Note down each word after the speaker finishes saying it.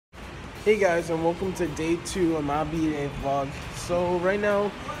Hey guys, and welcome to day 2 of my Bday vlog. So right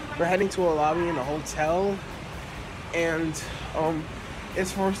now we're heading to a lobby in a hotel, and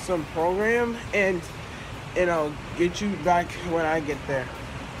it's for some program, and I'll get you back when I get there.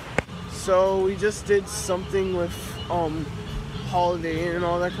 So we just did something with Holiday Inn and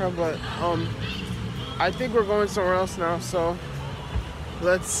all that crap, but I think we're going somewhere else now. So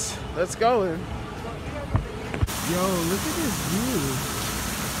let's go. Yo, look at this view.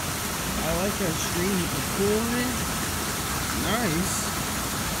 I like that stream with the pool in it. Nice.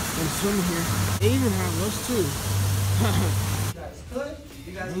 I'm swimming here. They even have those too. You guys could.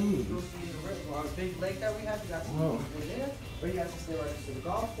 You guys can go see the river on a big lake that we have. You guys can go there. Or you guys can stay right next to the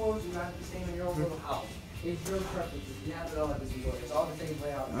golf course. You guys can stay in your own little house. It's your preferences. We have it all at this resort. It's all the same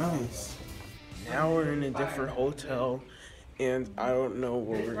layout. Nice. Now we're in a different hotel, and I don't know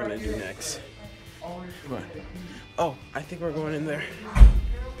what we're gonna do next. But, oh, I think we're going in there.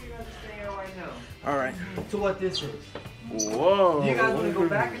 All right. To what this is. Whoa. You guys want to go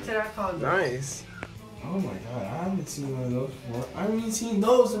back into that condo? Nice. Oh my god, I haven't seen one of those before. I haven't even seen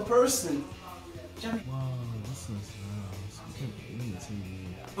those in person. Wow, this is nice. I can't believe it.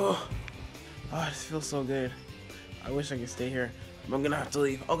 Oh, this feels so good. I wish I could stay here. I'm gonna have to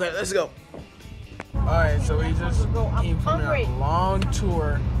leave. Okay, let's go. Alright, so we just came from a long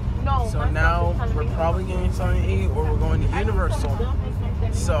tour. So now we're probably getting something to eat, or we're going to Universal.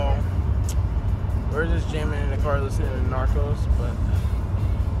 So we're just jamming in the car listening to Narcos, but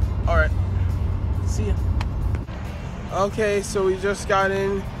alright, see ya. Okay, so we just got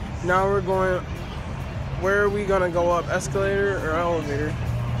in. Now we're going, where are we gonna go up? Escalator or elevator?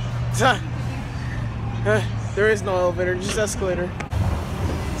 There is no elevator, just escalator.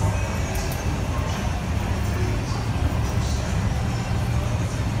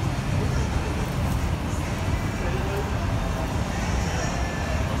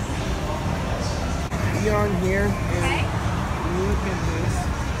 On here, and look at this.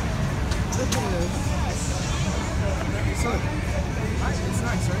 Look at this. So, it's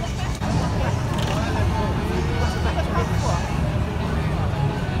nice, right?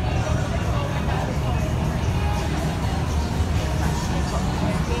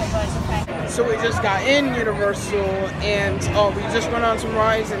 So we just got in Universal, and we just went on some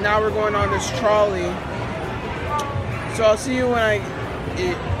rides, and now we're going on this trolley. So I'll see you when I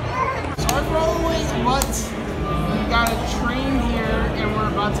hard for all the ways, but we got a train here and we're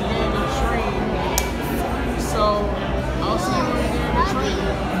about to get in a train. So I'll see you when we get in the train,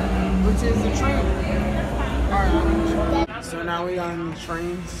 which is the train. Alright, so now we got in the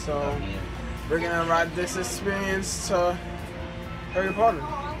train, so we're gonna ride this experience to Harry Potter.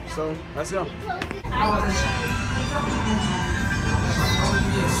 So let's go. Oh,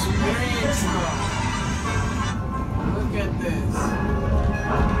 the experience though. Look at this.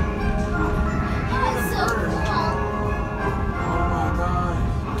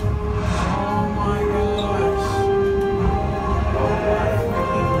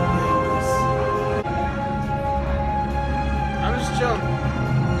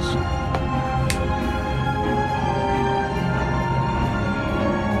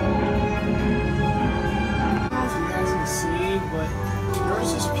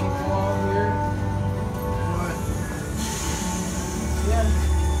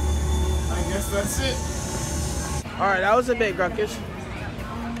 That's it. Alright, that was a bit ruckus.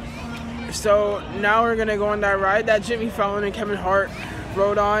 So now we're gonna go on that ride that Jimmy Fallon and Kevin Hart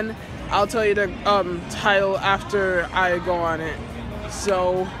rode on. I'll tell you the title after I go on it.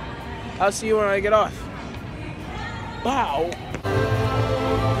 So I'll see you when I get off. Wow.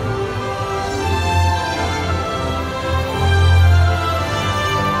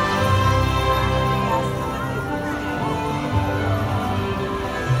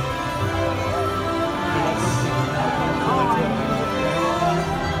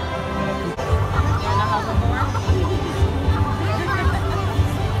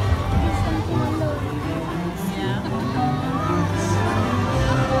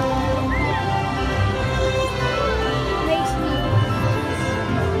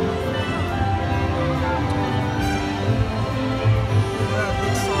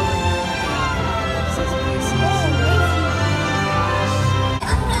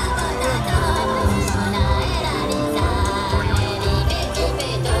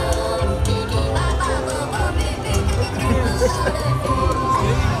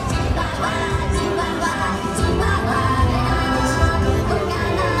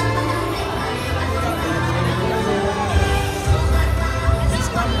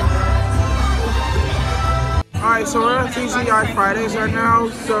 Alright, so we're on TGI Fridays right now,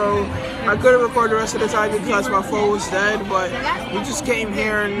 so I couldn't record the rest of the time because my phone was dead, but we just came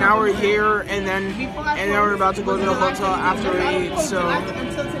here and now we're here and then we're about to go to the hotel after we eat. So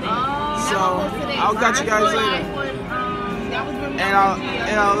I'll catch you guys later.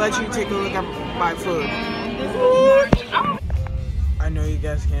 And I'll let you take a look at my food. I know you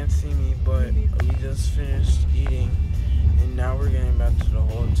guys can't see me, but we just finished eating and now we're getting back to the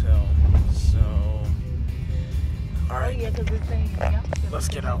hotel. So alright, let's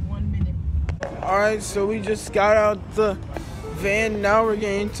get out. Alright, so we just got out the van, now we're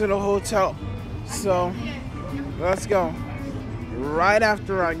getting to the hotel. So let's go. Right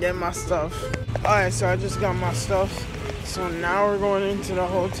after I get my stuff. Alright, so I just got my stuff. So now we're going into the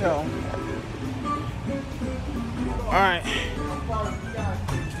hotel. Alright.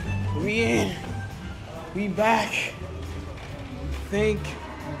 We back. Thank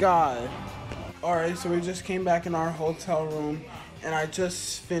God. Alright, so we just came back in our hotel room and I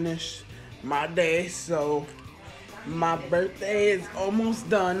just finished my day. So my birthday is almost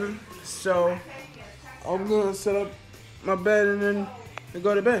done. So I'm gonna set up my bed and then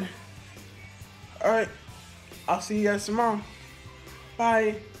go to bed. Alright. I'll see you guys tomorrow.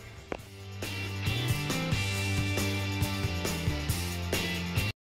 Bye.